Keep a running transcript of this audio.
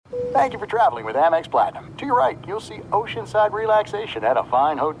Thank you for traveling with Amex Platinum. To your right, you'll see oceanside relaxation at a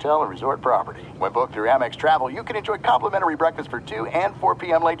fine hotel and resort property. When booked through Amex Travel, you can enjoy complimentary breakfast for 2 and 4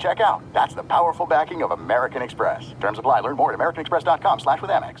 p.m. late checkout. That's the powerful backing of American Express. Terms apply. Learn more at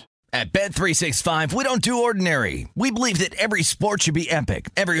americanexpress.com/withAmex. At Bet365, we don't do ordinary. We believe that every sport should be epic.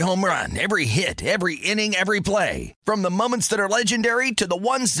 Every home run, every hit, every inning, every play. From the moments that are legendary to the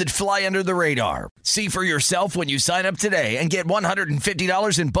ones that fly under the radar. See for yourself when you sign up today and get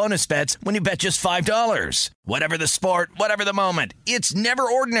 $150 in bonus bets when you bet just $5. Whatever the sport, whatever the moment, it's never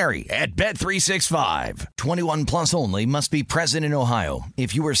ordinary at Bet365. 21 plus only. Must be present in Ohio.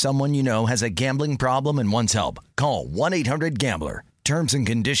 If you or someone you know has a gambling problem and wants help, call 1-800-GAMBLER. Terms and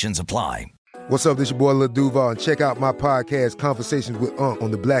conditions apply. What's up, this your boy Lil Duval, and check out my podcast, Conversations with Unc,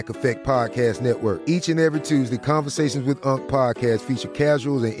 on the Black Effect Podcast Network. Each and every Tuesday, Conversations with Unc podcast feature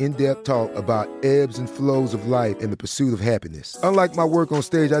casual and in-depth talk about ebbs and flows of life and the pursuit of happiness. Unlike my work on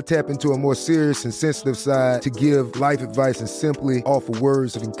stage, I tap into a more serious and sensitive side to give life advice and simply offer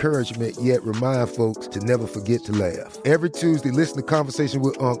words of encouragement, yet remind folks to never forget to laugh. Every Tuesday, listen to Conversation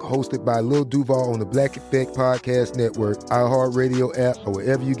with Unc, hosted by Lil Duval on the Black Effect Podcast Network, iHeartRadio app, or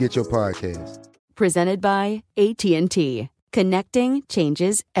wherever you get your podcasts. Presented by AT&T. Connecting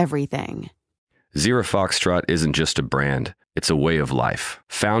changes everything. Zero Foxtrot isn't just a brand, it's a way of life.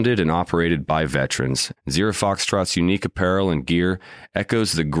 Founded and operated by veterans, Zero Foxtrot's unique apparel and gear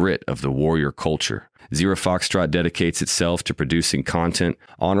echoes the grit of the warrior culture. Zero Foxtrot dedicates itself to producing content,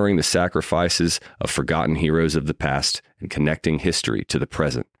 honoring the sacrifices of forgotten heroes of the past, and connecting history to the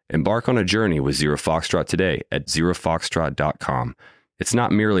present. Embark on a journey with Zero Foxtrot today at zerofoxtrot.com. It's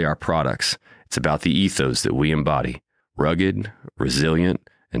not merely our products. It's about the ethos that we embody. Rugged, resilient,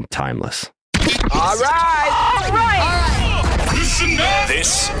 and timeless. All right. Listen up.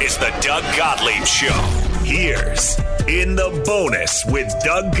 This is the Doug Gottlieb Show. Here's In the Bonus with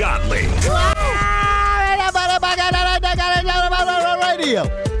Doug Gottlieb. Radio.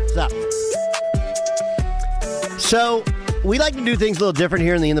 What's up? So, we like to do things a little different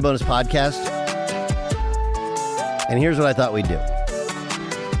here in the In the Bonus podcast. And here's what I thought we'd do.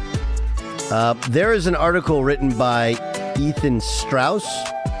 There is an article written by Ethan Strauss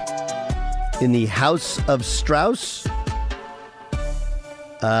in the House of Strauss.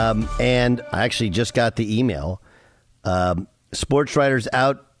 And I actually just got the email. Sports writers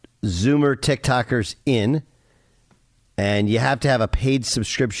out, Zoomer TikTokers in. And you have to have a paid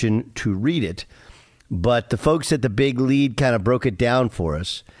subscription to read it. But the folks at the Big Lead kind of broke it down for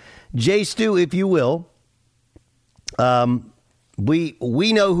us. Jay Stu, if you will.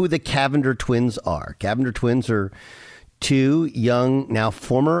 We know who the Cavender twins are. Cavender twins are two young, now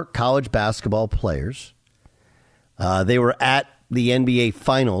former college basketball players. They were at the NBA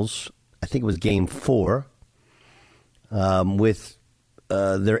Finals, I think it was Game 4, with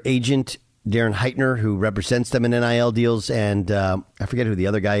their agent, Darren Heitner, who represents them in NIL deals, and I forget who the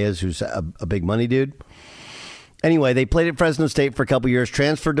other guy is, who's a big money dude. Anyway, they played at Fresno State for a couple years,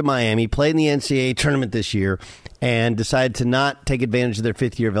 transferred to Miami, played in the NCAA tournament this year, and decided to not take advantage of their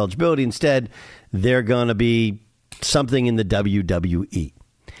fifth year of eligibility. Instead, they're going to be something in the WWE.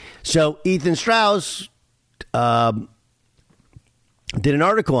 So Ethan Strauss did an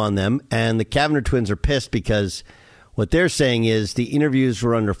article on them, and the Cavender twins are pissed because what they're saying is the interviews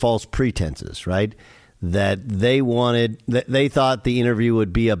were under false pretenses, right? That they thought the interview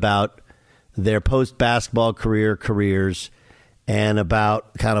would be about their post-basketball careers and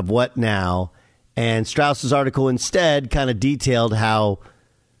about kind of what now. And Strauss's article instead kind of detailed how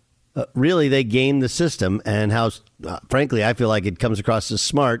really they gamed the system and how, frankly, I feel like it comes across as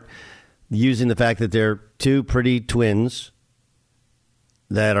smart using the fact that they're two pretty twins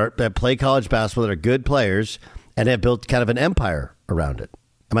that play college basketball, that are good players, and have built kind of an empire around it.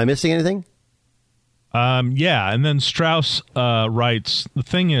 Am I missing anything? Yeah, and then Strauss writes, the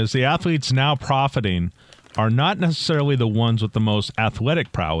thing is, the athletes now profiting are not necessarily the ones with the most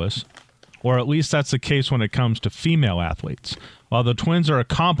athletic prowess, or at least that's the case when it comes to female athletes. While the twins are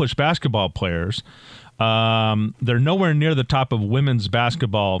accomplished basketball players, they're nowhere near the top of women's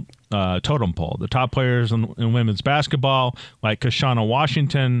basketball totem pole. The top players in women's basketball, like Kashana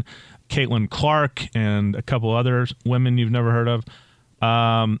Washington, Caitlin Clark, and a couple other women you've never heard of,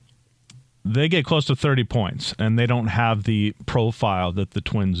 they get close to 30 points, and they don't have the profile that the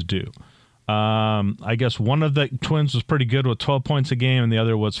twins do. I guess one of the twins was pretty good with 12 points a game, and the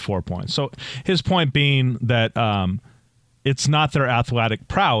other was 4 points. So his point being that it's not their athletic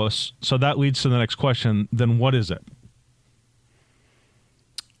prowess, so that leads to the next question. Then what is it?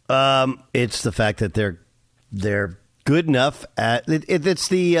 It's the fact that they're good enough at it's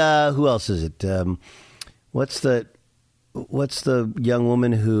the who else is it? What's the what's the young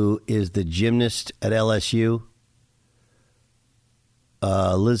woman who is the gymnast at LSU?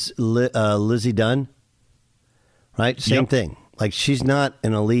 Lizzie Dunn, right? Same thing. Like, she's not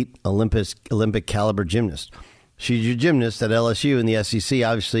an elite Olympic caliber gymnast. She's your gymnast at LSU, and the SEC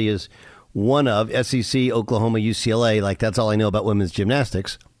obviously is one of SEC, Oklahoma, UCLA. Like, that's all I know about women's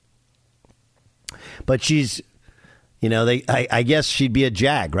gymnastics. But she's, I guess she'd be a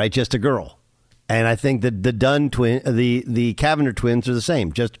jag, right? Just a girl. And I think that the Dunn twin, the Cavanagh twins are the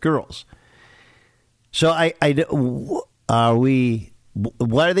same, just girls. So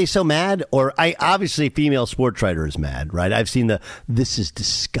why are they so mad? Or obviously female sports writer is mad, right? I've seen this is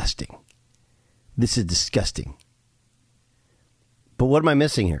disgusting. This is disgusting. But what am I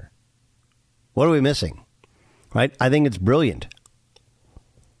missing here? What are we missing? Right? I think it's brilliant.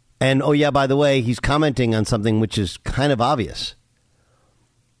 And, oh, yeah, by the way, he's commenting on something which is kind of obvious.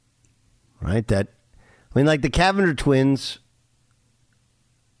 Right? Like the Cavanagh twins,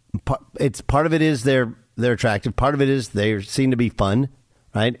 part of it is they're attractive. Part of it is they seem to be fun,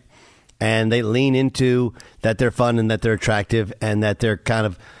 right? And they lean into that they're fun and that they're attractive and that they're kind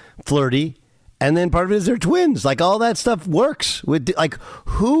of flirty. And then part of it is they're twins. Like, all that stuff works. I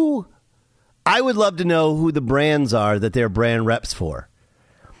would love to know who the brands are that they're brand reps for.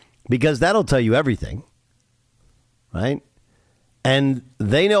 Because that'll tell you everything, right? And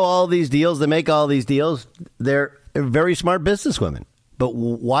they know all these deals. They make all these deals. They're very smart businesswomen. But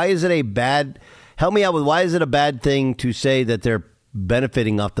why is it help me out with, why is it a bad thing to say that they're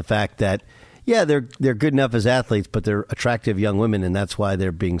benefiting off the fact that, yeah, they're good enough as athletes, but they're attractive young women, and that's why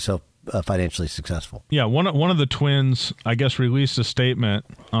they're being so financially successful? Yeah, one of the twins, I guess, released a statement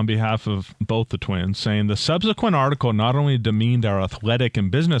on behalf of both the twins saying the subsequent article not only demeaned our athletic and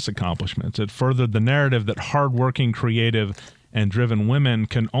business accomplishments, it furthered the narrative that hardworking, creative, and driven women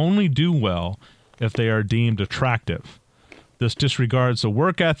can only do well if they are deemed attractive. This disregards the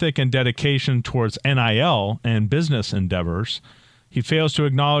work ethic and dedication towards NIL and business endeavors. He fails to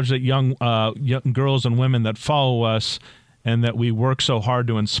acknowledge that young girls and women that follow us and that we work so hard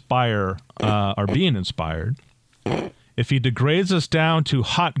to inspire are being inspired. If he degrades us down to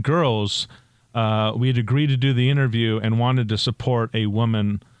hot girls, we'd agree to do the interview and wanted to support a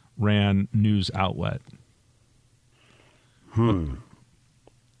woman-ran news outlet.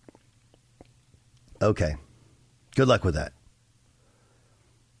 Okay. Good luck with that.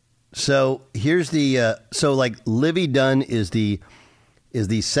 So here's the Livy Dunn is the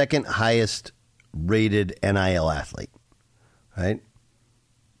second highest rated NIL athlete, right?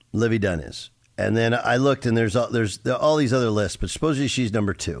 Livy Dunn is, and then I looked, and there's all these other lists, but supposedly she's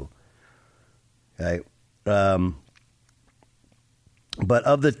number 2. Okay, but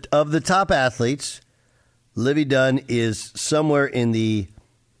of the top athletes, Livy Dunn is somewhere in the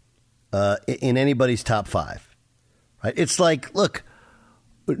in anybody's top 5, right? It's like, look.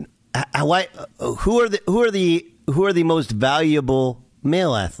 Who are the most valuable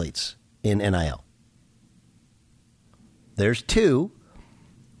male athletes in NIL? There's 2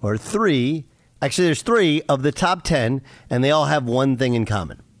 or 3. Actually, there's 3 of the top 10, and they all have one thing in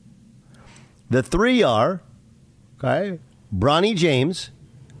common. The 3 are, Bronny James,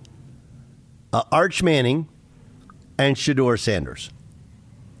 Arch Manning, and Shedeur Sanders.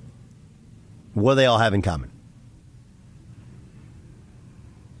 What do they all have in common?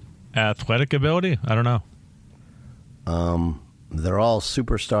 Athletic ability? I don't know. They're all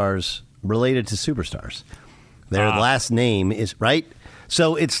superstars, related to superstars. Their last name is, right?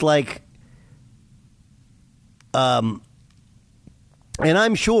 So it's like, and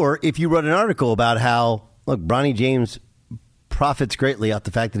I'm sure if you wrote an article about how, look, Bronny James profits greatly off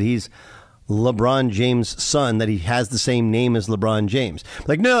the fact that he's LeBron James' son, that he has the same name as LeBron James.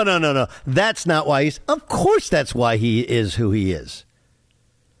 Like, no. That's not why of course that's why he is who he is.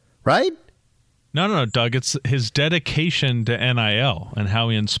 Right? No, Doug. It's his dedication to NIL and how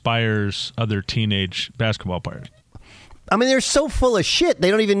he inspires other teenage basketball players. I mean, they're so full of shit,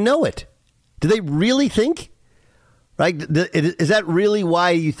 they don't even know it. Do they really think? Right? Is that really why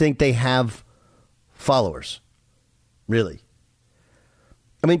you think they have followers? Really?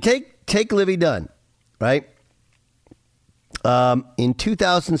 I mean, take Livy Dunn, right? In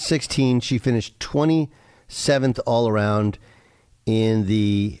 2016, she finished 27th all around in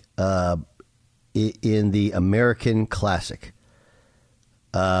the American Classic.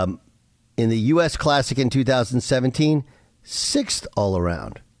 In the U.S. Classic in 2017, 6th all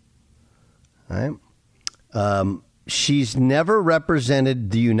around. All right. She's never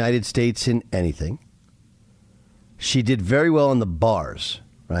represented the United States in anything. She did very well in the bars,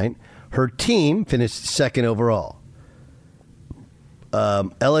 right? Her team finished 2nd overall.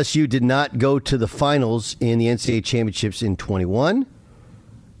 LSU did not go to the finals in the NCAA championships in 21.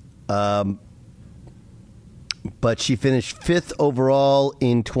 But she finished 5th overall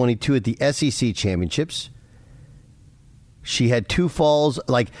in 22 at the SEC championships. She had 2 falls.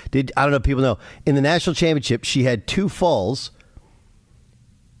 I don't know if people know. In the national championship, she had 2 falls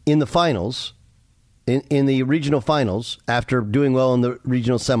in the finals, in the regional finals, after doing well in the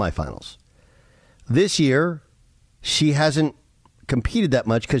regional semifinals. This year, she hasn't competed that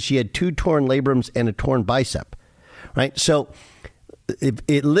much because she had 2 torn labrums and a torn bicep. Right? So,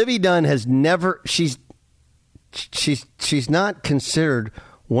 Livy Dunn has never... She's not considered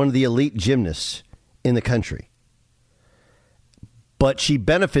one of the elite gymnasts in the country. But she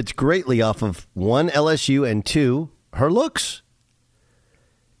benefits greatly off of 1, LSU, and 2, her looks.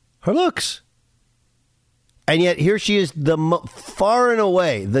 Her looks. And yet here she is, far and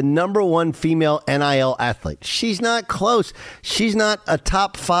away, the number 1 female NIL athlete. She's not close. She's not a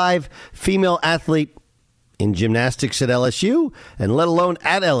top 5 female athlete in gymnastics at LSU, and let alone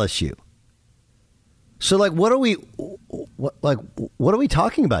at LSU. So, what are we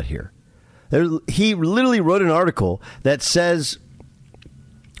talking about here? He literally wrote an article that says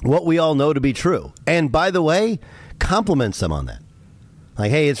what we all know to be true. And by the way, compliments them on that.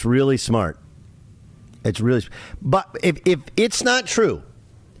 Hey, it's really smart. But if it's not true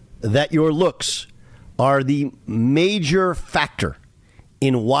that your looks are the major factor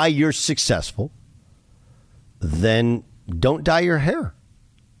in why you're successful, then don't dye your hair.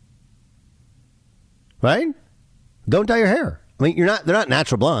 Right? Don't dye your hair. I mean, they're not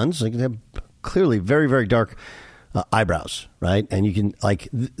natural blondes. They have clearly very, very dark eyebrows, right? And you can,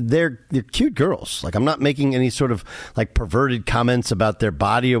 they're cute girls. I'm not making any sort of, perverted comments about their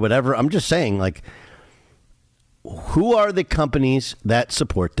body or whatever. I'm just saying, who are the companies that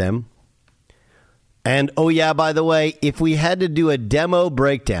support them? And, oh, yeah, by the way, if we had to do a demo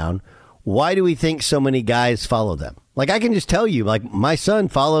breakdown, why do we think so many guys follow them? I can just tell you, my son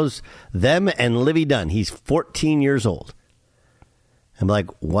follows them and Livy Dunn. He's 14 years old. I'm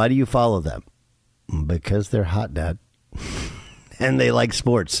why do you follow them? Because they're hot, Dad. And they like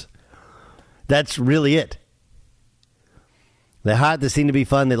sports. That's really it. They're hot. They seem to be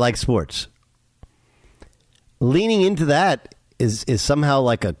fun. They like sports. Leaning into that is somehow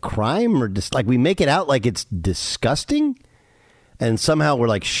a crime, or just we make it out like it's disgusting, and somehow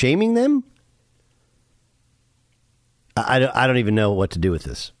we're shaming them. I don't even know what to do with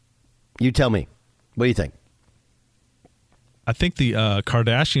this. You tell me. What do you think? I think the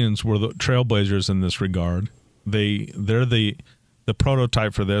Kardashians were the trailblazers in this regard. They're the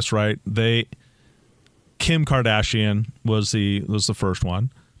prototype for this, right? Kim Kardashian was the first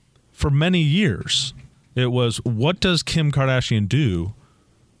one. For many years, it was, what does Kim Kardashian do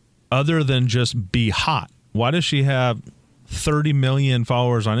other than just be hot? Why does she have 30 million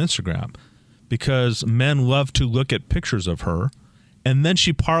followers on Instagram? Because men love to look at pictures of her, and then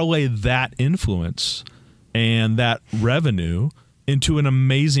she parlayed that influence and that revenue into an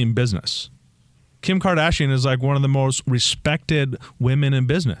amazing business. Kim Kardashian is one of the most respected women in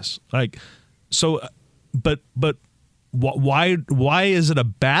business. But why is it a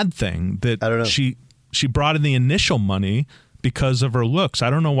bad thing that I don't know. she brought in the initial money because of her looks? I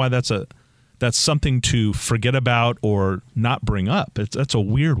don't know why that's something to forget about or not bring up. That's a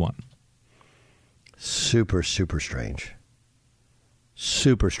weird one. Super, super strange.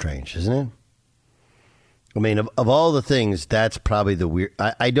 Super strange, isn't it? I mean, of all the things, that's probably the weird.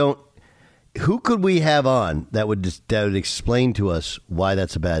 I don't. Who could we have on that would explain to us why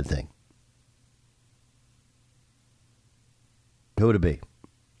that's a bad thing? Who would it be?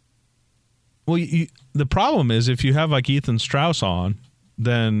 Well, the problem is if you have Ethan Strauss on,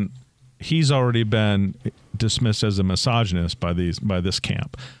 then he's already been dismissed as a misogynist by this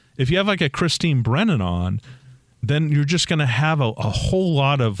camp. If you have a Christine Brennan on, then you're just going to have a whole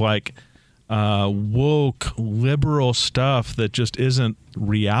lot of woke liberal stuff that just isn't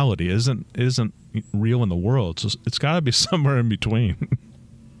reality, isn't real in the world. So it's got to be somewhere in between.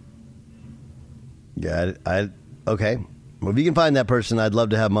 Yeah, okay. Well, if you can find that person, I'd love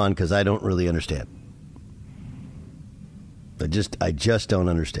to have him on because I don't really understand. I just don't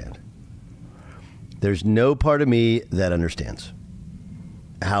understand. There's no part of me that understands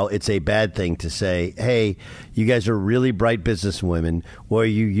how it's a bad thing to say, hey, you guys are really bright business women, where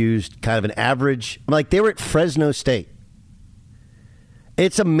you used kind of an average. They were at Fresno State.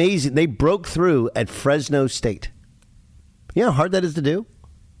 It's amazing. They broke through at Fresno State. You know how hard that is to do?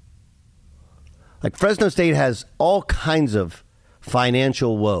 Fresno State has all kinds of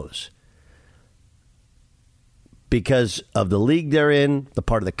financial woes because of the league they're in, the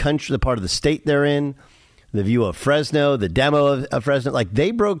part of the country, the part of the state they're in. the view of Fresno, the demo of Fresno. Like,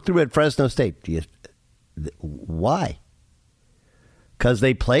 they broke through at Fresno State. Why? Because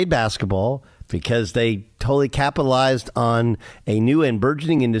they played basketball, because they totally capitalized on a new and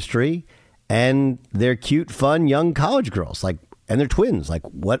burgeoning industry, and they're cute, fun, young college girls, like, and they're twins. Like,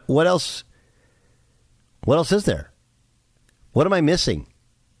 what else? What else is there? What am I missing?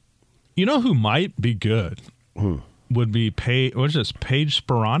 You know who might be good? Would be Paige. What is this? Paige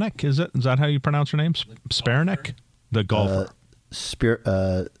Spiranac? Is that how you pronounce her name? Spiranac, the golfer.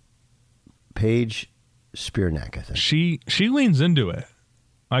 Paige Spiranac, I think. She leans into it.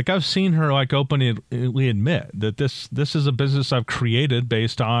 Like, I've seen her like openly admit that this is a business I've created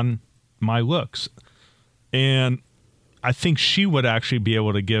based on my looks, and I think she would actually be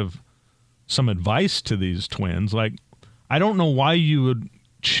able to give some advice to these twins. Like, I don't know why you would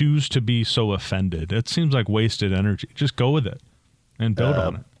choose to be so offended. It seems like wasted energy. Just go with it and build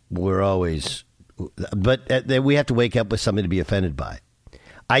on it. We're always, but we have to wake up with something to be offended by.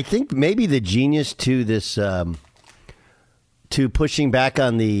 I think maybe the genius to this, to pushing back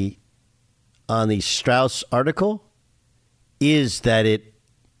on the Strauss article, is that it,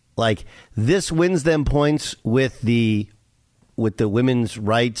 like, this wins them points with the women's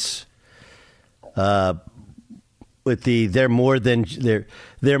rights, with the they're more than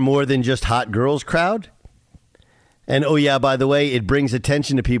just hot girls crowd. And oh yeah, by the way, it brings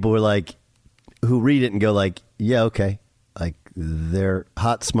attention to people who read it and go like, yeah, okay, like, they're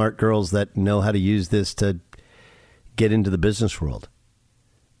hot, smart girls that know how to use this to get into the business world.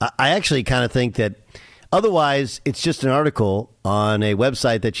 I actually kind of think that otherwise it's just an article on a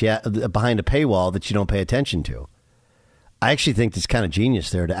website that behind a paywall that you don't pay attention to. I actually think it's kind of genius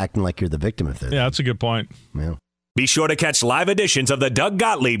there to acting like you're the victim of this. Yeah, that's a good point. Yeah. Be sure to catch live editions of the Doug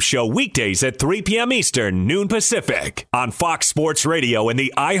Gottlieb Show weekdays at 3 p.m. Eastern, noon Pacific, on Fox Sports Radio and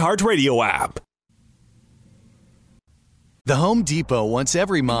the iHeartRadio app. The Home Depot wants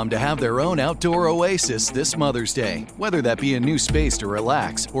every mom to have their own outdoor oasis this Mother's Day, whether that be a new space to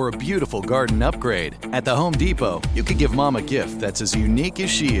relax or a beautiful garden upgrade. At the Home Depot, you could give mom a gift that's as unique as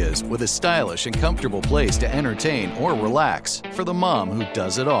she is, with a stylish and comfortable place to entertain or relax for the mom who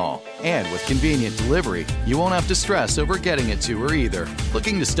does it all. And with convenient delivery, you won't have to stress over getting it to her either.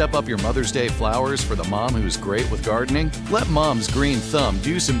 Looking to step up your Mother's Day flowers for the mom who's great with gardening? Let Mom's green thumb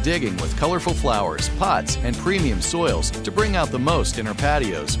do some digging with colorful flowers, pots, and premium soils to bring out the most in her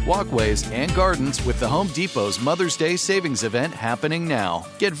patios, walkways, and gardens with the Home Depot's Mother's Day Savings Event happening now.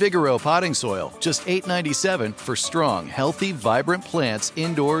 Get Vigoro potting soil, just $8.97 for strong, healthy, vibrant plants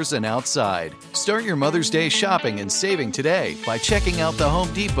indoors and outside. Start your Mother's Day shopping and saving today by checking out the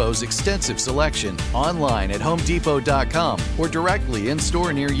Home Depot's extensive selection online at HomeDepot.com or directly in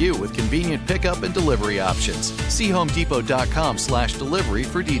store near you with convenient pickup and delivery options. See HomeDepot.com/delivery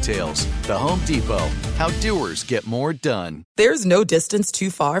for details. The Home Depot, how doers get more done. There's no distance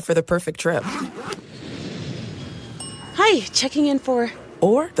too far for the perfect trip. Hi, checking in for...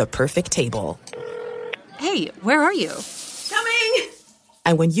 Or the perfect table. Hey, where are you? Coming!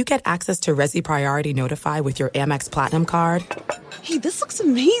 And when you get access to Resi Priority Notify with your Amex Platinum card... Hey, this looks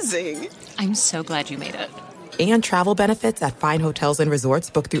amazing. I'm so glad you made it. And travel benefits at fine hotels and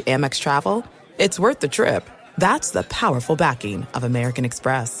resorts booked through Amex Travel, it's worth the trip. That's the powerful backing of American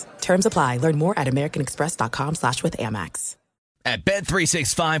Express. Terms apply. Learn more at americanexpress.com/withAmex. At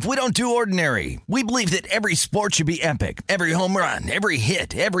Bet365, we don't do ordinary. We believe that every sport should be epic. Every home run, every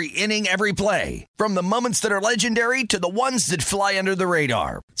hit, every inning, every play. From the moments that are legendary to the ones that fly under the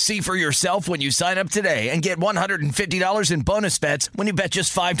radar. See for yourself when you sign up today and get $150 in bonus bets when you bet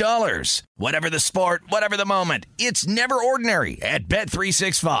just $5. Whatever the sport, whatever the moment, it's never ordinary at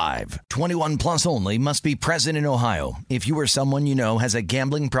Bet365. 21 plus only. Must be present in Ohio. If you or someone you know has a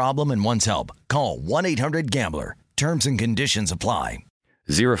gambling problem and wants help, call 1-800-GAMBLER. Terms and conditions apply.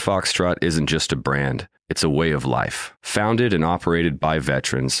 Zero Foxtrot isn't just a brand, it's a way of life. Founded and operated by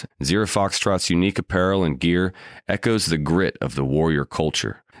veterans, Zero Foxtrot's unique apparel and gear echoes the grit of the warrior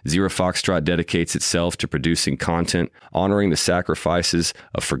culture. Zero Foxtrot dedicates itself to producing content, honoring the sacrifices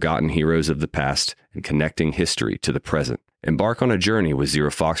of forgotten heroes of the past, and connecting history to the present. Embark on a journey with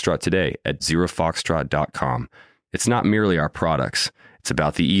Zero Foxtrot today at zerofoxtrot.com. It's not merely our products, it's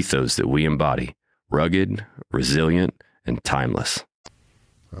about the ethos that we embody. Rugged, resilient, and timeless.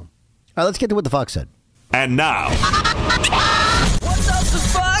 All right, let's get to what the Fox said. And now... What does the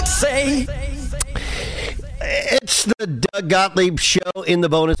Fox say? It's the Doug Gottlieb Show in the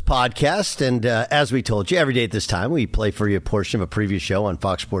bonus podcast. And as we told you, every day at this time, we play for you a portion of a previous show on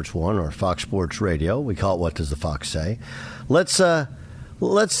Fox Sports 1 or Fox Sports Radio. We call it What Does the Fox Say? Let's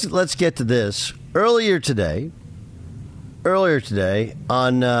get to this. Earlier today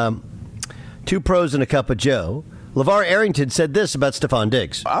on... Two pros and a cup of Joe. LeVar Arrington said this about Stephon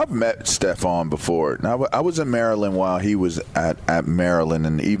Diggs. I've met Stephon before. Now, I was in Maryland while he was at Maryland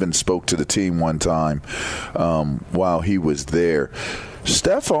and even spoke to the team one time while he was there.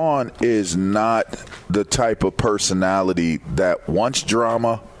 Stephon is not the type of personality that wants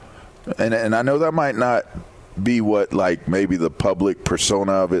drama, and I know that might not be what like maybe the public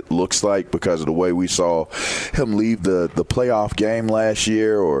persona of it looks like because of the way we saw him leave the playoff game last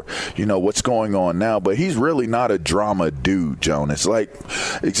year, or what's going on now. But he's really not a drama dude, Jonas. Like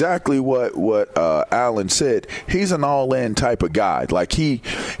exactly what Alan said. He's an all-in type of guy. Like he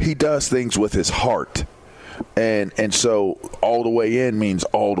does things with his heart. And so all the way in means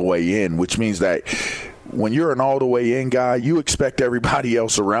all the way in, which means that when you're an all the way in guy, you expect everybody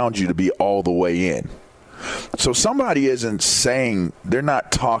else around you to be all the way in. So somebody isn't saying, they're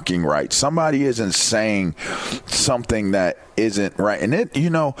not talking right. Somebody isn't saying something that isn't right. And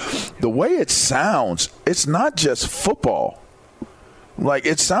the way it sounds, it's not just football. Like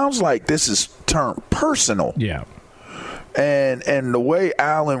it sounds like this is turned personal. Yeah. And the way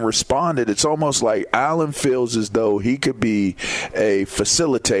Allen responded, it's almost like Allen feels as though he could be a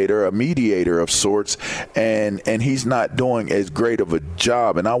facilitator, a mediator of sorts, and he's not doing as great of a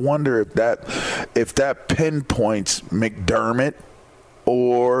job. And I wonder if that pinpoints McDermott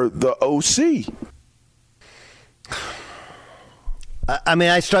or the OC. I mean,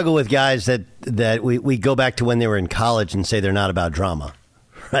 I struggle with guys that we go back to when they were in college and say they're not about drama,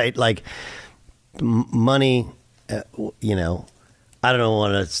 right? Like money. I don't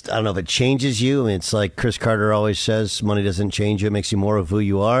know if it changes you. I mean, it's like Chris Carter always says, money doesn't change you. It makes you more of who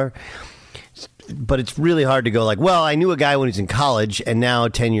you are. But it's really hard to go like, well, I knew a guy when he was in college, and now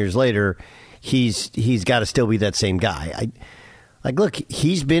 10 years later, he's got to still be that same guy. Look,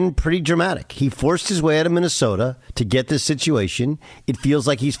 he's been pretty dramatic. He forced his way out of Minnesota to get this situation. It feels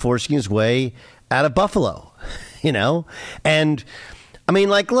like he's forcing his way out of Buffalo, And, I mean,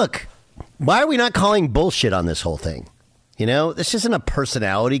 look. Why are we not calling bullshit on this whole thing? This isn't a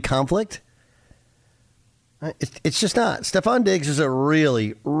personality conflict. It's just not. Stephon Diggs is a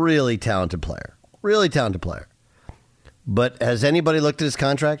really, really talented player. Really talented player. But has anybody looked at his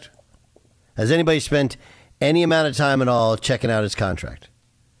contract? Has anybody spent any amount of time at all checking out his contract?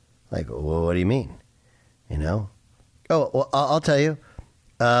 Like, well, what do you mean? Oh, well, I'll tell you.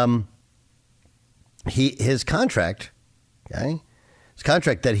 His contract, okay? His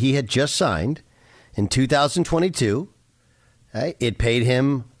contract that he had just signed in 2022, okay, it paid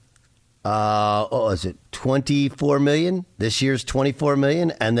him, what was it, $24 million? This year's $24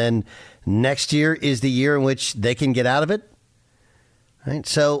 million, and then next year is the year in which they can get out of it. Right?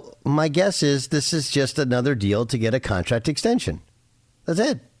 So my guess is this is just another deal to get a contract extension. That's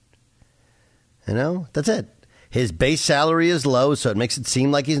it. That's it. His base salary is low, so it makes it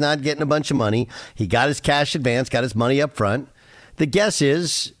seem like he's not getting a bunch of money. He got his cash advance, got his money up front. The guess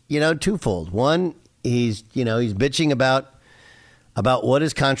is, twofold. One, he's bitching about what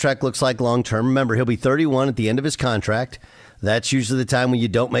his contract looks like long term. Remember, he'll be 31 at the end of his contract. That's usually the time when you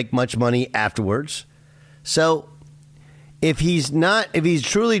don't make much money afterwards. So if he's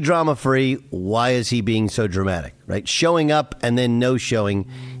truly drama free, why is he being so dramatic? Right? Showing up and then no showing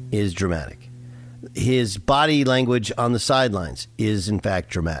is dramatic. His body language on the sidelines is in fact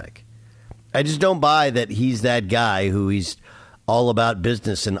dramatic. I just don't buy that he's that guy who he's all about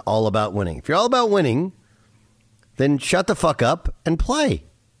business and all about winning. If you're all about winning, then shut the fuck up and play.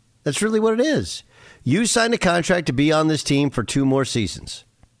 That's really what it is. You signed a contract to be on this team for 2 more seasons.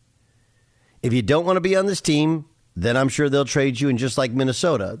 If you don't want to be on this team, then I'm sure they'll trade you. And just like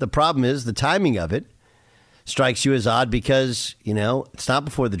Minnesota, the problem is the timing of it strikes you as odd because, it's not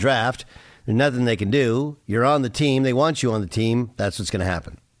before the draft. There's nothing they can do. You're on the team. They want you on the team. That's what's going to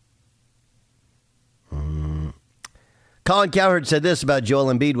happen. Colin Cowherd said this about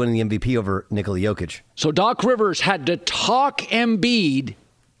Joel Embiid winning the MVP over Nikola Jokic. So Doc Rivers had to talk Embiid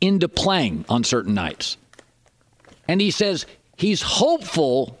into playing on certain nights. And he says he's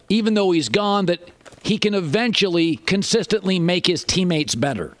hopeful, even though he's gone, that he can eventually consistently make his teammates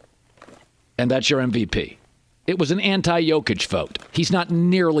better. And that's your MVP. It was an anti-Jokic vote. He's not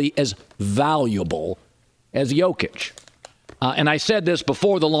nearly as valuable as Jokic. And I said this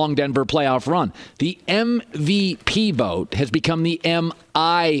before the long Denver playoff run. The MVP vote has become the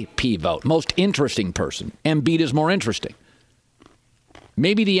MIP vote. Most interesting person. Embiid is more interesting.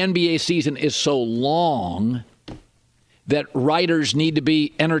 Maybe the NBA season is so long that writers need to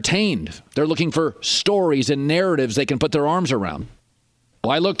be entertained. They're looking for stories and narratives they can put their arms around.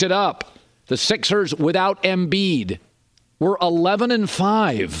 Well, I looked it up. The Sixers without Embiid were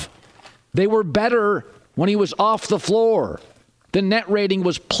 11-5. They were better when he was off the floor. The net rating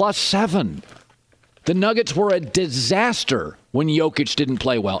was +7. The Nuggets were a disaster when Jokic didn't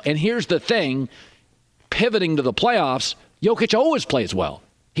play well. And here's the thing, pivoting to the playoffs, Jokic always plays well.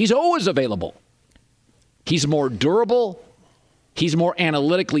 He's always available. He's more durable. He's more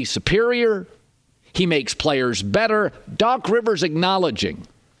analytically superior. He makes players better. Doc Rivers acknowledging.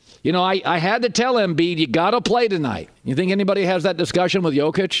 You know, I had to tell Embiid, you got to play tonight. You think anybody has that discussion with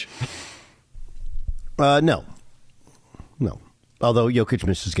Jokic? No. Although Jokic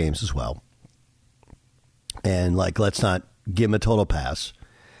misses games as well. And, let's not give him a total pass.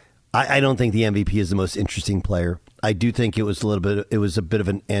 I don't think the MVP is the most interesting player. I do think it was a bit of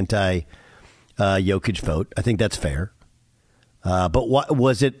an anti-Jokic vote. I think that's fair. But what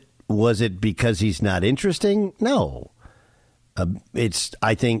was it? Was it because he's not interesting? No.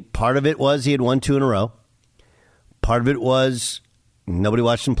 I think part of it was he had won 2 in a row. Part of it was nobody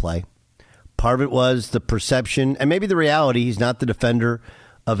watched him play. Part of it was the perception, and maybe the reality, he's not the defender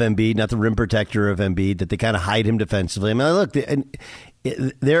of Embiid, not the rim protector of Embiid, that they kind of hide him defensively. I mean, look,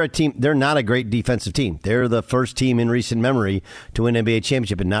 they're a team. They're not a great defensive team. They're the first team in recent memory to win an NBA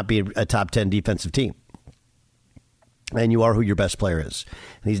championship and not be a top 10 defensive team. And you are who your best player is.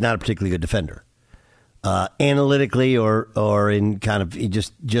 And he's not a particularly good defender. Analytically or in kind of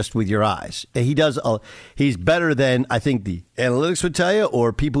just with your eyes. He's better than I think the analytics would tell you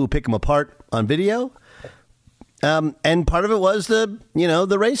or people who pick him apart on video. And part of it was the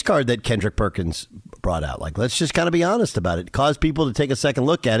race card that Kendrick Perkins brought out. Let's just kind of be honest about it. Caused people to take a second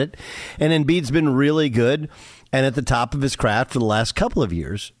look at it. And Embiid's been really good and at the top of his craft for the last couple of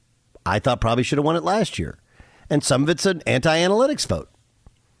years. I thought probably should have won it last year. And some of it's an anti-analytics vote.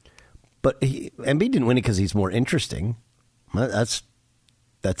 But Embiid didn't win it because he's more interesting. That's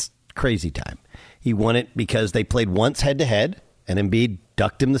crazy time. He won it because they played once head-to-head, and Embiid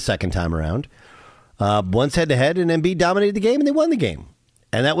ducked him the second time around. Once head-to-head, and Embiid dominated the game, and they won the game.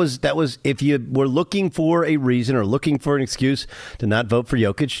 And that was if you were looking for a reason or looking for an excuse to not vote for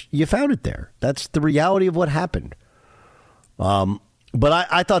Jokic, you found it there. That's the reality of what happened. But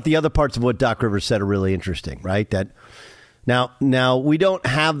I thought the other parts of what Doc Rivers said are really interesting, right? That now we don't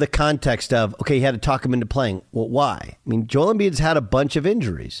have the context of, okay, he had to talk him into playing. Well, why? I mean, Joel Embiid's had a bunch of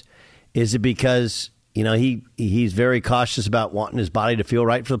injuries. Is it because, he's very cautious about wanting his body to feel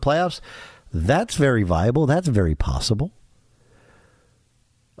right for the playoffs? That's very viable. That's very possible.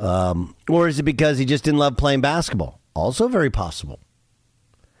 Or is it because he just didn't love playing basketball? Also very possible.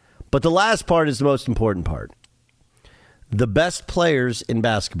 But the last part is the most important part. The best players in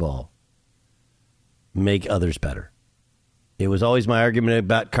basketball make others better. It was always my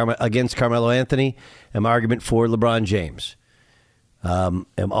argument against Carmelo Anthony and my argument for LeBron James.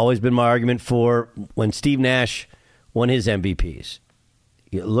 It's always been my argument for when Steve Nash won his MVPs.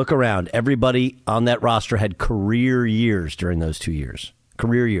 You look around. Everybody on that roster had career years during those 2 years.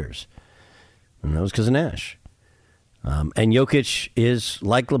 Career years. And that was because of Nash. And Jokic is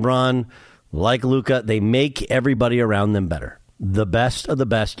like LeBron, like Luka. They make everybody around them better. The best of the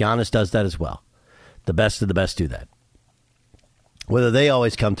best. Giannis does that as well. The best of the best do that. Whether they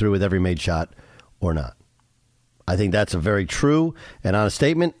always come through with every made shot or not. I think that's a very true and honest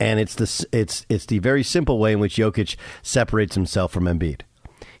statement, and it's the very simple way in which Jokic separates himself from Embiid.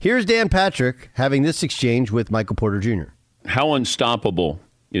 Here's Dan Patrick having this exchange with Michael Porter Jr. How unstoppable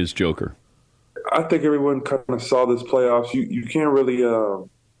is Joker? I think everyone kind of saw this playoffs. You can't really.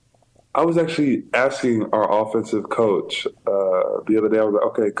 I was actually asking our offensive coach the other day. I was like,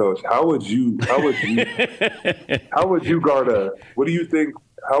 "Okay, coach, how would you guard what do you think?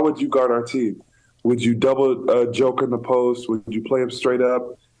 How would you guard our team? Would you double Joker in the post? Would you play him straight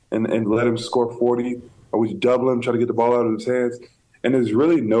up and let him score 40, or would you double him, try to get the ball out of his hands?" And there's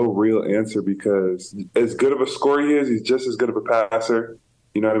really no real answer because as good of a scorer he is, he's just as good of a passer.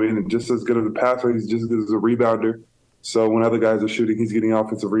 You know what I mean? And just as good of a passer, he's just as good as a rebounder. So when other guys are shooting, he's getting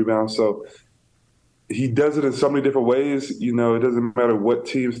offensive rebounds. So he does it in so many different ways. It doesn't matter what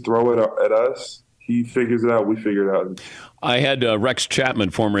teams throw it at us. He figures it out. We figure it out. I had Rex Chapman,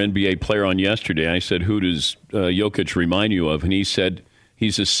 former NBA player, on yesterday. I said, who does Jokic remind you of? And he said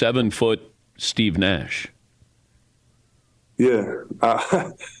he's a 7-foot Steve Nash. Yeah,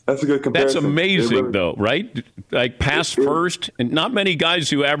 that's a good comparison. That's amazing, though, right? Like pass first, and not many guys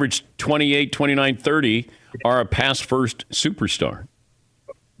who average 28, 29, 30 are a pass first superstar.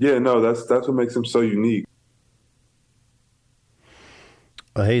 Yeah, no, that's what makes him so unique.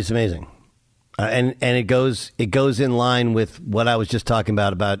 He's amazing, and it goes in line with what I was just talking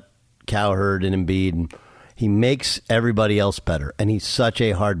about Cowherd and Embiid. And he makes everybody else better, and he's such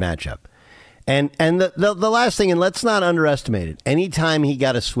a hard matchup. And the last thing, and let's not underestimate it, anytime he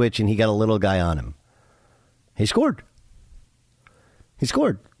got a switch and he got a little guy on him, he scored. He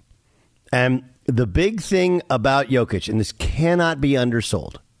scored. And the big thing about Jokic, and this cannot be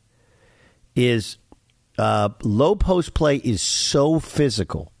undersold, is low post play is so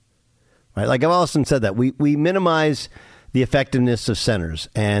physical. Right? Like I've often said that. We minimize the effectiveness of centers,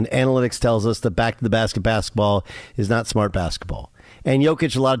 and analytics tells us that back to the basket basketball is not smart basketball. And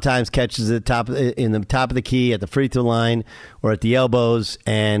Jokic a lot of times catches it in the top of the key at the free throw line or at the elbows,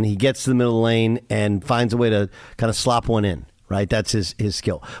 and he gets to the middle of the lane and finds a way to kind of slop one in. Right, that's his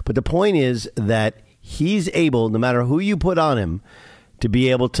skill. But the point is that he's able, no matter who you put on him, to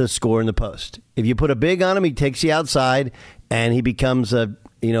be able to score in the post. If you put a big on him, he takes you outside, and he becomes a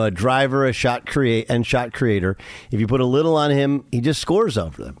driver, a shot creator. If you put a little on him, he just scores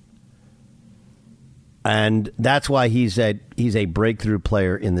over them. And that's why he's a breakthrough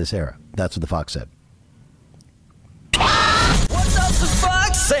player in this era. That's what the Fox said.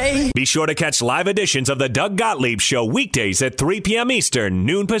 Be sure to catch live editions of the Doug Gottlieb Show weekdays at 3 p.m. Eastern,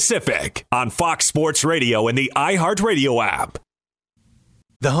 noon Pacific, on Fox Sports Radio and the iHeartRadio app.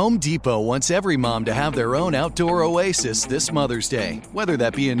 The Home Depot wants every mom to have their own outdoor oasis this Mother's Day, whether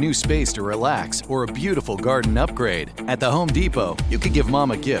that be a new space to relax or a beautiful garden upgrade. At the Home Depot, you could give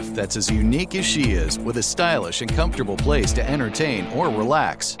mom a gift that's as unique as she is, with a stylish and comfortable place to entertain or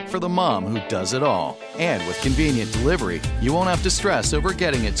relax for the mom who does it all. And with convenient delivery, you won't have to stress over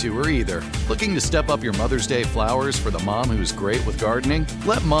getting it to her either. Looking to step up your Mother's Day flowers for the mom who's great with gardening?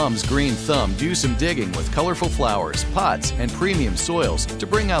 Let Mom's green thumb do some digging with colorful flowers, pots, and premium soils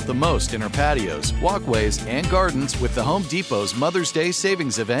to bring out the most in her patios, walkways, and gardens with the Home Depot's Mother's Day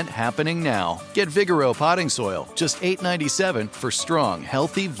Savings Event happening now. Get Vigoro potting soil, just $8.97 for strong,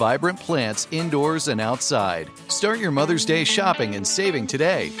 healthy, vibrant plants indoors and outside. Start your Mother's Day shopping and saving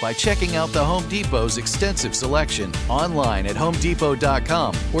today by checking out the Home Depot's extensive selection online at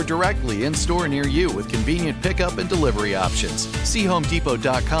HomeDepot.com or directly in store near you with convenient pickup and delivery options. See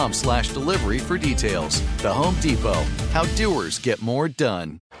HomeDepot.com/delivery for details. The Home Depot, how doers get more done.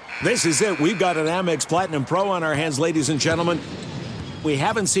 This is it. We've got an Amex Platinum Pro on our hands, ladies and gentlemen. We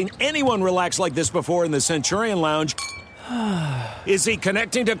haven't seen anyone relax like this before in the Centurion Lounge. Is he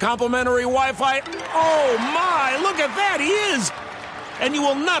connecting to complimentary Wi-Fi? Oh, my! Look at that! He is! And you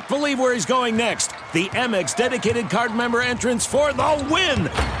will not believe where he's going next. The Amex dedicated card member entrance for the win!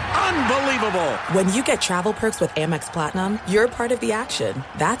 Unbelievable! When you get travel perks with Amex Platinum, you're part of the action.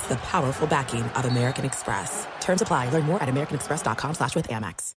 That's the powerful backing of American Express. Terms apply. Learn more at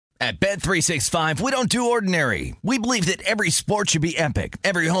americanexpress.com/withAmex. At Bet365, we don't do ordinary. We believe that every sport should be epic.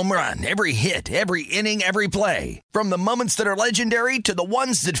 Every home run, every hit, every inning, every play. From the moments that are legendary to the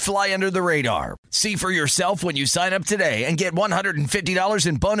ones that fly under the radar. See for yourself when you sign up today and get $150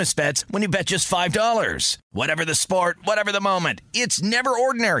 in bonus bets when you bet just $5. Whatever the sport, whatever the moment, it's never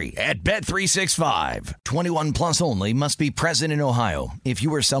ordinary at Bet365. 21 plus only. Must be present in Ohio. If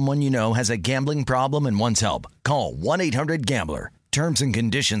you or someone you know has a gambling problem and wants help, call 1-800-GAMBLER. Terms and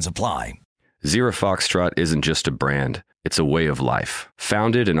conditions apply. Zero Foxtrot isn't just a brand, it's a way of life.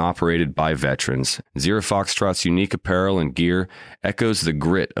 Founded and operated by veterans, Zero Foxtrot's unique apparel and gear echoes the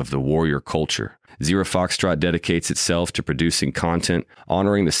grit of the warrior culture. Zero Foxtrot dedicates itself to producing content,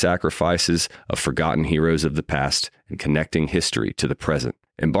 honoring the sacrifices of forgotten heroes of the past, and connecting history to the present.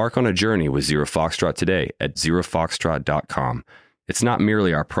 Embark on a journey with Zero Foxtrot today at zerofoxtrot.com. It's not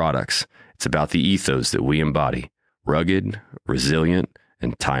merely our products, it's about the ethos that we embody. Rugged, resilient,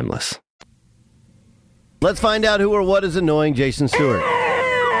 and timeless. Let's find out who or what is annoying Jason Stewart.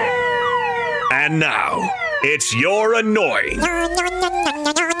 And now, it's your annoying.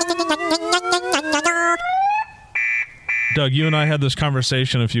 Doug, you and I had this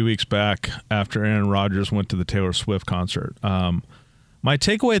conversation a few weeks back after Aaron Rodgers went to the Taylor Swift concert. My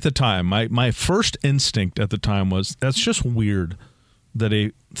takeaway at the time, my first instinct at the time was, that's just weird that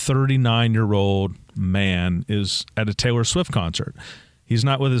a 39-year-old man is at a Taylor Swift concert. He's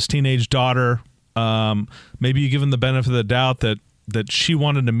not with his teenage daughter. Maybe you give him the benefit of the doubt that she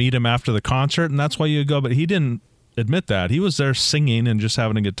wanted to meet him after the concert, and that's why you go. But he didn't admit that. He was there singing and just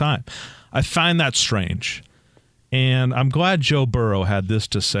having a good time. I find that strange. And I'm glad Joe Burrow had this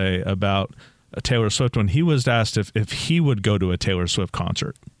to say about Taylor Swift when he was asked if he would go to a Taylor Swift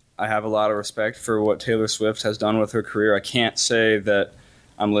concert. I have a lot of respect for what Taylor Swift has done with her career. I can't say that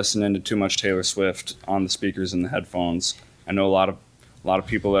I'm listening to too much Taylor Swift on the speakers and the headphones. I know a lot of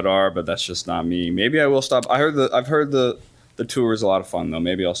people that are, but that's just not me. Maybe I will stop. I've heard the tour is a lot of fun though.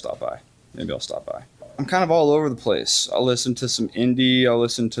 Maybe I'll stop by. I'm kind of all over the place. I'll listen to some indie. I'll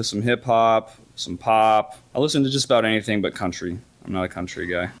listen to some hip hop, some pop. I'll listen to just about anything but country. I'm not a country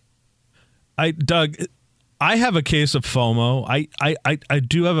guy. Doug, I have a case of FOMO. I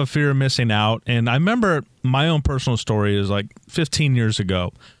do have a fear of missing out. And I remember my own personal story is like 15 years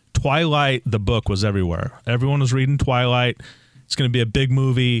ago. Twilight, the book, was everywhere. Everyone was reading Twilight. It's going to be a big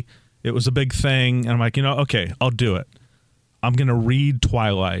movie. It was a big thing. And I'm like, okay, I'll do it. I'm going to read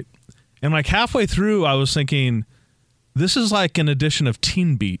Twilight. And like halfway through, I was thinking, this is like an edition of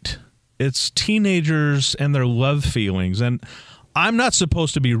Teen Beat. It's teenagers and their love feelings. And I'm not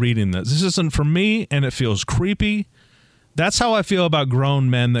supposed to be reading this. This isn't for me, and it feels creepy. That's how I feel about grown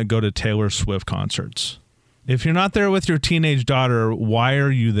men that go to Taylor Swift concerts. If you're not there with your teenage daughter, why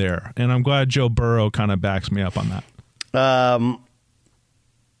are you there? And I'm glad Joe Burrow kind of backs me up on that.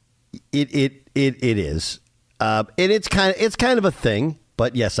 It is. And it's kind of a thing,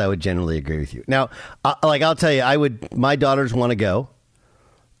 but yes, I would generally agree with you. Now, I'll tell you, my daughters want to go,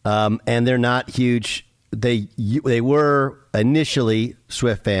 and they're not huge. They were initially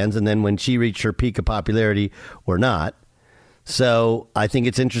Swift fans, and then when she reached her peak of popularity, were not. So I think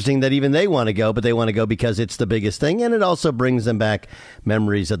it's interesting that even they want to go, but they want to go because it's the biggest thing, and it also brings them back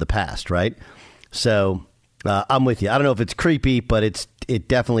memories of the past, right? So I'm with you. I don't know if it's creepy, but it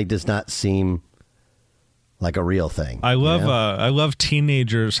definitely does not seem like a real thing. I love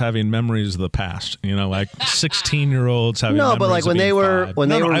teenagers having memories of the past. like 16-year-olds having. No, but like when they were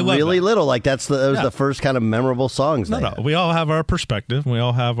really that. Little, like that was the first kind of memorable songs. No, we all have our perspective. We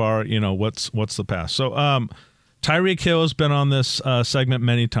all have our what's the past. So Tyreek Hill has been on this segment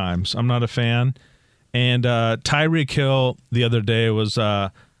many times. I'm not a fan, and Tyreek Hill the other day was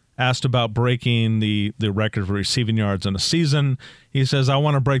asked about breaking the record for receiving yards in a season. He says, "I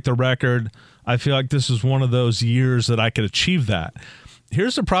want to break the record. I feel like this is one of those years that I could achieve that."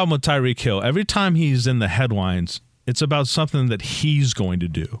 Here's the problem with Tyreek Hill. Every time he's in the headlines, it's about something that he's going to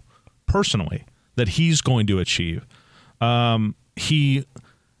do personally, that he's going to achieve. He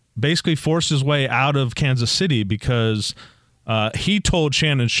basically forced his way out of Kansas City because he told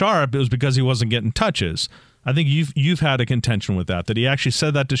Shannon Sharp it was because he wasn't getting touches. I think you've had a contention with that he actually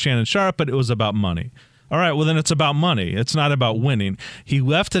said that to Shannon Sharp, but it was about money. All right, well, then it's about money. It's not about winning. He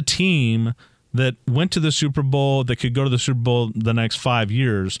left a team that went to the Super Bowl, that could go to the Super Bowl the next 5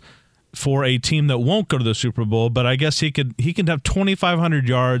 years, for a team that won't go to the Super Bowl, but I guess he could have 2,500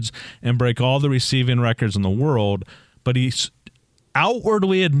 yards and break all the receiving records in the world, but he's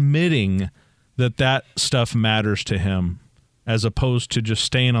outwardly admitting that stuff matters to him as opposed to just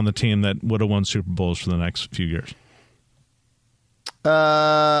staying on the team that would have won Super Bowls for the next few years.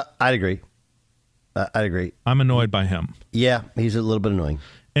 I'd agree. I'd agree. I'm annoyed by him. Yeah, he's a little bit annoying.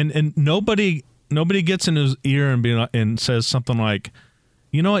 And nobody gets in his ear and says something like,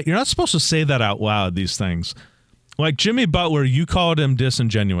 you know what, you're not supposed to say that out loud, these things. Like Jimmy Butler, you called him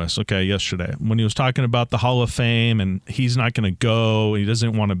disingenuous, yesterday, when he was talking about the Hall of Fame and he's not going to go, he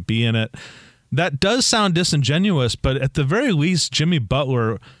doesn't want to be in it. That does sound disingenuous, but at the very least, Jimmy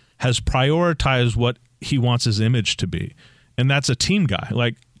Butler has prioritized what he wants his image to be, and that's a team guy.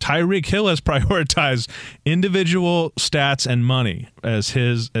 Like Tyreek Hill has prioritized individual stats and money as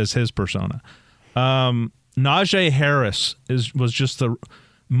his persona. Najee Harris was just the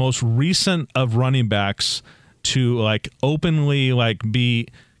most recent of running backs to openly be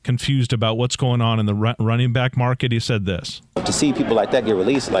confused about what's going on in the running back market. He said this: to see people like that get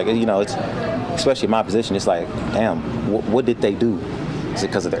released, it's especially in my position, it's like, damn, what did they do? Is it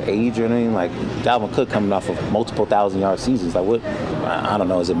because of their age or anything? Like Dalvin Cook coming off of multiple 1,000-yard seasons. Like what? I don't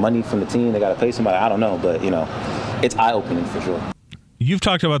know. Is it money from the team? They got to pay somebody? I don't know. But it's eye-opening for sure. You've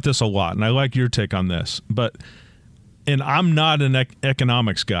talked about this a lot, and I like your take on this. And I'm not an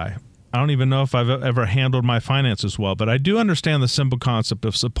economics guy. I don't even know if I've ever handled my finances well, but I do understand the simple concept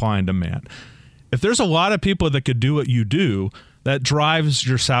of supply and demand. If there's a lot of people that could do what you do, that drives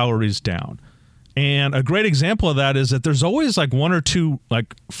your salaries down. And a great example of that is that there's always one or two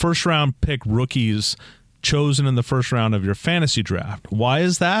first-round pick rookies chosen in the first round of your fantasy draft. Why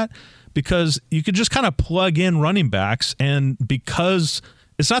is that? Because you could just kind of plug in running backs, and because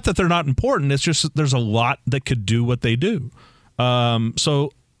it's not that they're not important, it's just that there's a lot that could do what they do.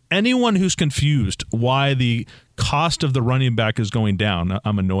 So anyone who's confused why the cost of the running back is going down,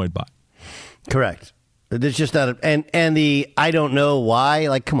 I'm annoyed by. Correct. There's just not and the I don't know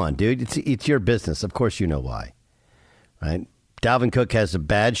why. Come on, dude. It's your business. Of course you know why, right? Dalvin Cook has a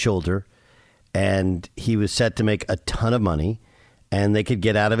bad shoulder, and he was set to make a ton of money, and they could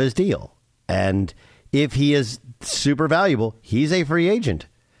get out of his deal. And if he is super valuable, he's a free agent.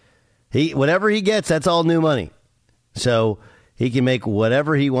 Whatever he gets, that's all new money. So he can make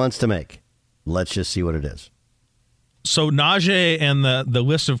whatever he wants to make. Let's just see what it is. So Najee and the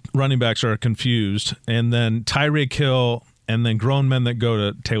list of running backs are confused, and then Tyreek Hill and then grown men that go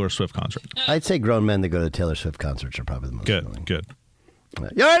to Taylor Swift concerts. I'd say grown men that go to Taylor Swift concerts are probably the most annoying. Good.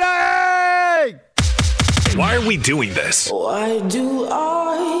 Yay! Why are we doing this? Why do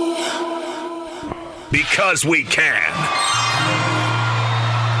I? Because we can.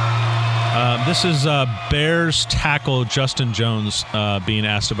 This is Bears tackle Justin Jones being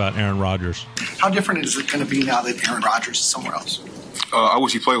asked about Aaron Rodgers. How different is it going to be now that Aaron Rodgers is somewhere else? I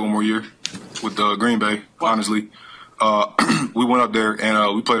wish he played one more year with Green Bay, honestly. We went up there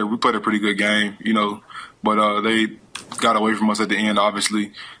and we played a pretty good game, but they got away from us at the end,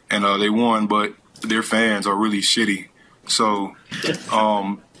 obviously, and they won, but their fans are really shitty. So,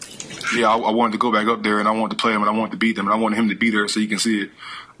 I wanted to go back up there, and I wanted to play him, and I wanted to beat them, and I wanted him to be there so you can see it.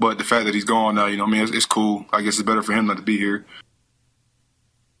 But the fact that he's gone now, it's cool. I guess it's better for him not to be here.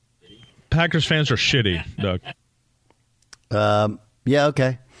 Packers fans are shitty, Doug. Yeah,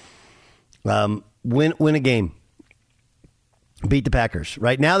 okay. Win a game. Beat the Packers.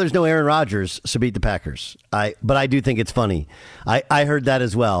 Right now there's no Aaron Rodgers, so beat the Packers. But I do think it's funny. I heard that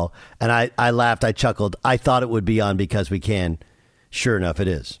as well, and I laughed, I chuckled. I thought it would be on Because We Can. Sure enough, it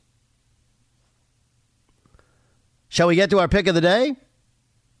is. Shall we get to our pick of the day?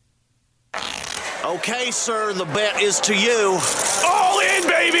 Okay, sir, the bet is to you. All in,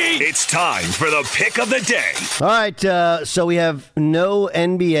 baby! It's time for the pick of the day. All right, so we have no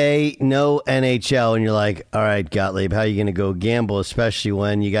NBA, no NHL, and you're like, all right, Gottlieb, how are you going to go gamble, especially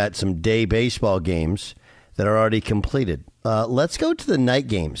when you got some day baseball games that are already completed? Let's go to the night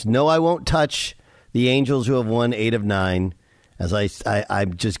games. No, I won't touch the Angels, who have won 8 of 9, as I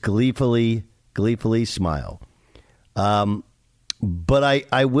just gleefully smile. But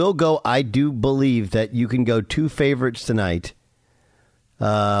I will go. I do believe that you can go 2 favorites tonight.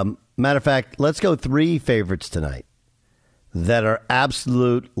 Matter of fact, let's go 3 favorites tonight that are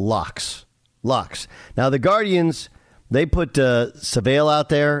absolute locks. Now, the Guardians, they put Savale out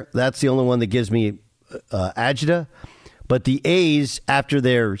there. That's the only one that gives me agita. But the A's, after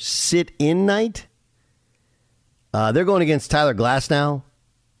their sit-in night, they're going against Tyler Glasnow,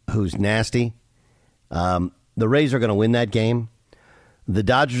 who's nasty. The Rays are going to win that game. The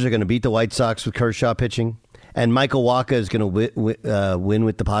Dodgers are going to beat the White Sox with Kershaw pitching. And Michael Wacha is going to win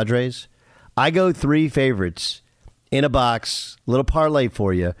with the Padres. I go 3 favorites in a box. Little parlay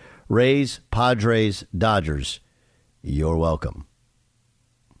for you. Rays, Padres, Dodgers. You're welcome.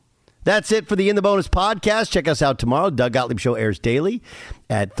 That's it for the In the Bonus podcast. Check us out tomorrow. Doug Gottlieb Show airs daily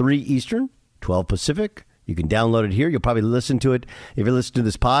at 3 Eastern, 12 Pacific. You can download it here. You'll probably listen to it. If you're listening to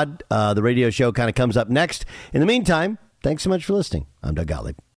this pod, the radio show kind of comes up next. In the meantime, thanks so much for listening. I'm Doug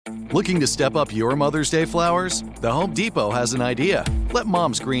Gottlieb. Looking to step up your Mother's Day flowers? The Home Depot has an idea. Let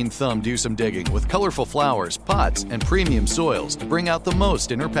Mom's green thumb do some digging with colorful flowers, pots, and premium soils to bring out the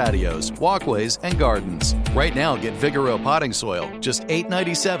most in her patios, walkways, and gardens. Right now, get Vigoro potting soil, just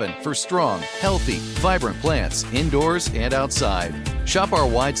 $8.97 for strong, healthy, vibrant plants indoors and outside. Shop our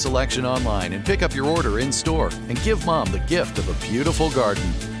wide selection online and pick up your order in-store and give Mom the gift of a beautiful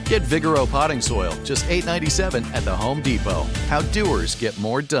garden. Get Vigoro potting soil, just $8.97 at the Home Depot. How doers get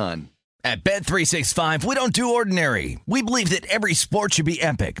more done. At Bet365, we don't do ordinary. We believe that every sport should be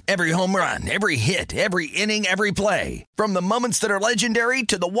epic. Every home run, every hit, every inning, every play. From the moments that are legendary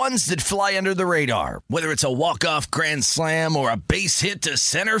to the ones that fly under the radar. Whether it's a walk-off grand slam or a base hit to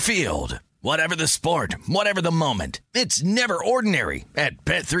center field. Whatever the sport, whatever the moment, it's never ordinary at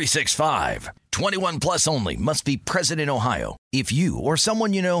Bet365. 21 plus only. Must be present in Ohio. If you or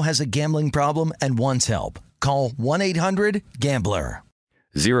someone you know has a gambling problem and wants help, call 1-800-GAMBLER.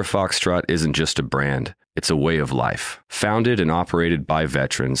 Zero Foxtrot isn't just a brand. It's a way of life. Founded and operated by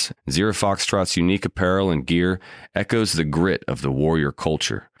veterans, Zero Foxtrot's unique apparel and gear echoes the grit of the warrior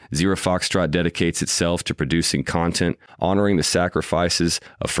culture. Zero Foxtrot dedicates itself to producing content, honoring the sacrifices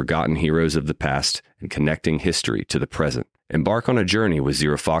of forgotten heroes of the past, and connecting history to the present. Embark on a journey with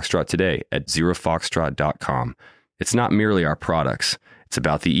Zero Foxtrot today at zerofoxtrot.com. It's not merely our products. It's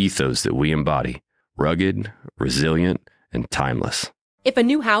about the ethos that we embody. Rugged, resilient, and timeless. If a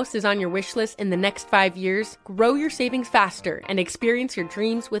new house is on your wish list in the next 5 years, grow your savings faster and experience your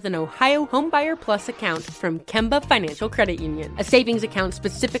dreams with an Ohio Homebuyer Plus account from Kemba Financial Credit Union. A savings account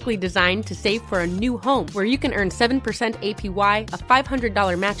specifically designed to save for a new home, where you can earn 7% APY, a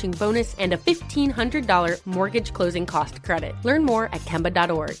 $500 matching bonus, and a $1,500 mortgage closing cost credit. Learn more at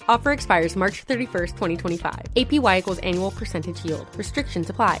Kemba.org. Offer expires March 31st, 2025. APY equals annual percentage yield. Restrictions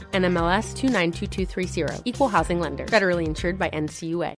apply. NMLS 292230. Equal housing lender. Federally insured by NCUA.